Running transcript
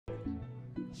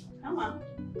Mama.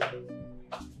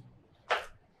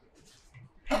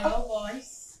 Hello,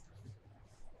 boys.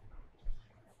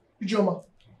 Ijoma.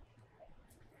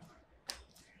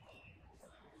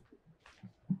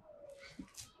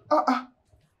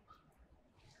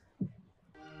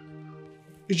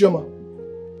 Ijoma.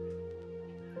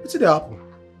 What did happen?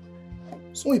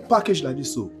 So a package like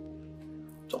this, so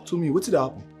talk to me. What did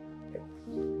happen?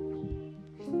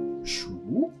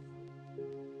 True.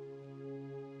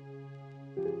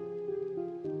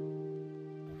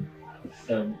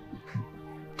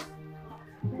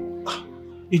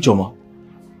 Ijoma.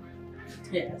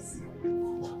 Yes.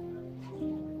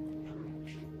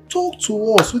 Talk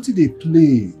to us. What did they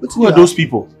play? Who are those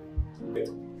people?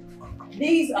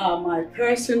 These are my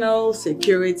personal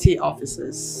security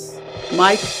officers,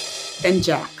 Mike and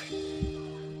Jack.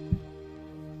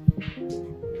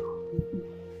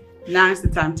 Now is the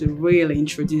time to really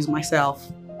introduce myself.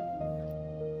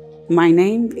 My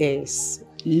name is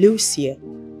Lucia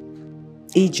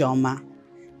Ijoma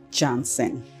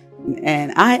Johnson,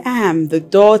 and I am the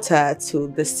daughter to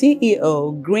the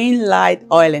CEO, Greenlight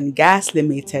Oil and Gas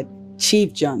Limited,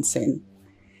 Chief Johnson,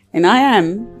 and I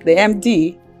am the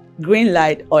MD,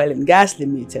 Greenlight Oil and Gas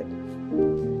Limited.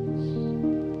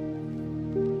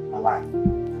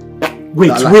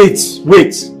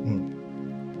 Wait.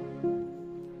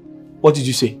 What did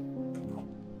you say?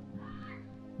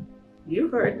 You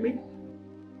heard me.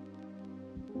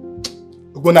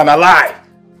 Ogbonna, na lie.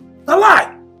 Na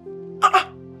lie.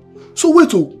 So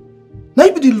wait, now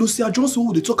you be the Lucia Johnson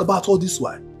who they talk about all this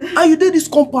while. And you did this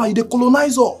compound, you they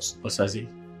colonize us. Osazi?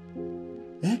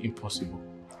 Impossible.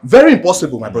 Very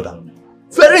impossible, my brother.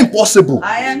 Very impossible.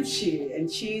 I am she,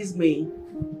 and she is me.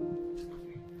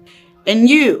 And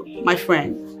you, my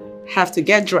friend, have to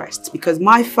get dressed because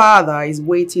my father is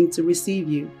waiting to receive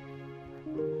you.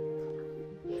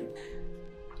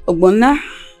 Ogbonna,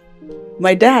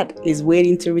 my dad is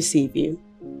waiting to receive you.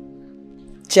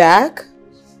 Jack,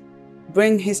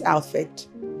 bring his outfit.